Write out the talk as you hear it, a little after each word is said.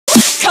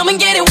Come and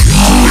get it.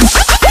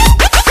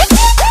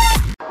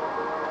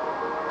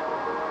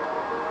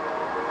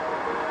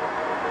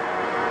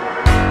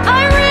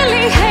 I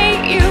really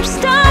hate you.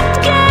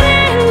 Stop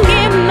getting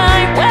in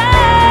my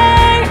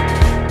way.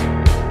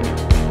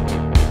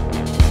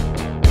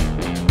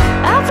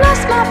 I've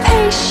lost my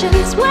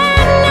patience.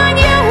 When are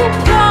you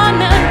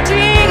gonna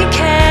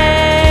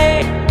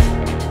decay?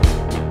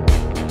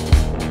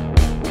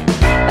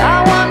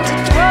 I want to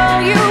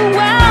throw you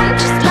out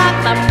just like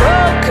my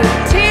broken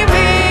TV.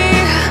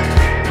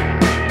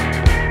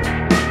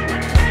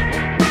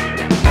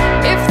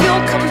 If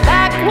you'll come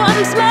back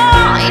once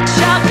more, it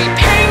shall be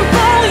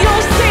painful,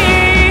 you'll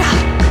see.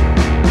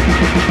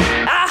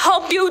 I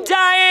hope you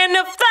die in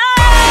a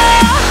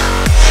fire.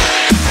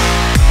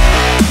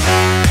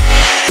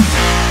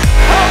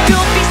 Hope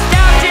you'll be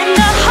stabbed in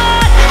the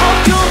heart.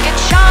 Hope you'll get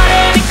shot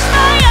and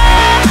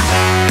expire.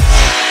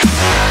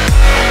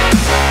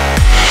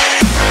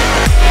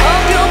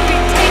 Hope you'll be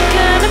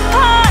taken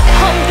apart.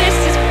 Hope this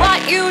is what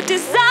you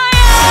desire.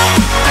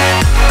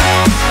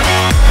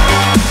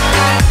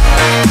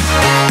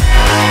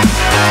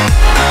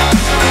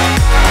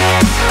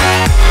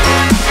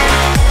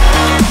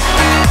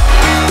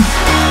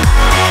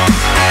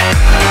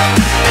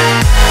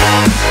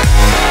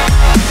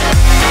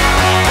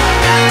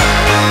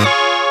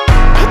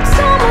 It's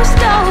almost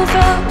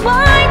over.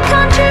 Why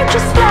can't you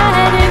just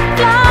let it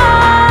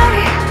fly?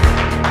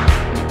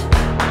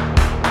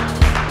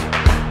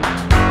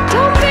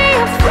 Don't be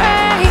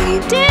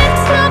afraid.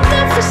 It's not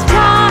the first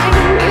time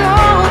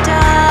you'll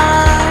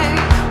die.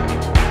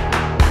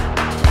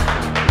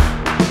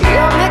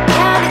 Your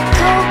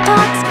mechanical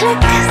parts click.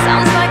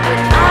 Sounds like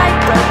when I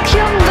broke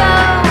your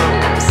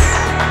bones.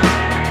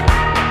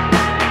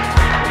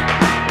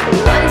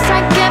 Once I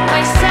get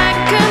my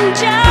second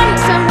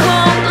chance, I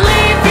won't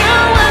leave you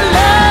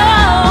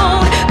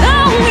alone.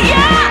 Oh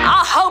yeah,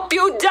 I hope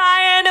you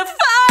die in a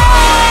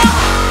fire.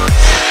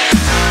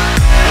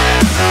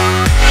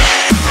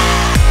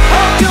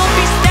 Hope you'll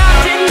be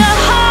stabbed in the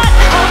heart.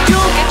 Hope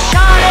you'll get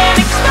shot and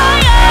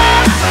expire.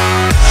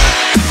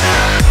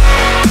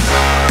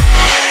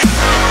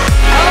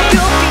 Hope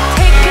you'll be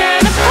taken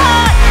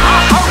apart. I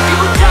hope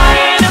you die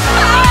in a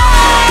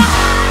fire.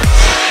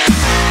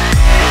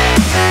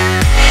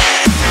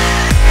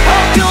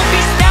 Hope you'll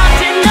be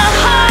stabbed in the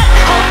heart.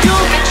 Hope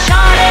you'll get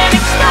shot and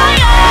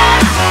expire.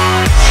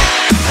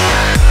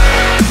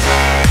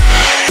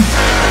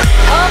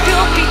 Hope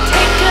you'll be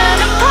taken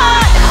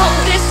apart. Hope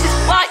this is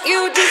what you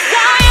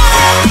desire.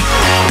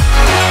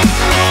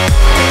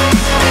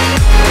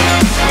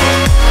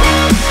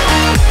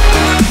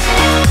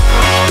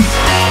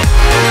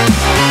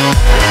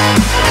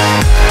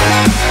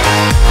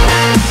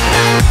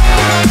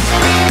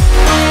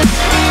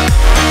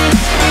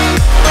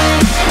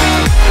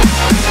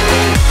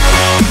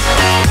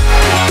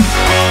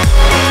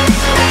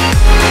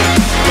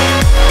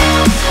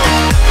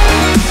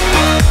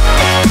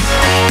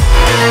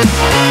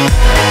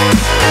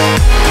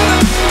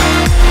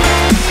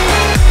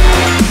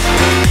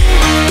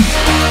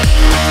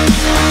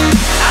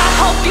 I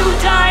hope you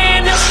die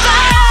in a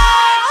fire.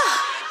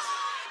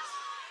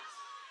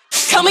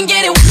 Come and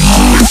get it.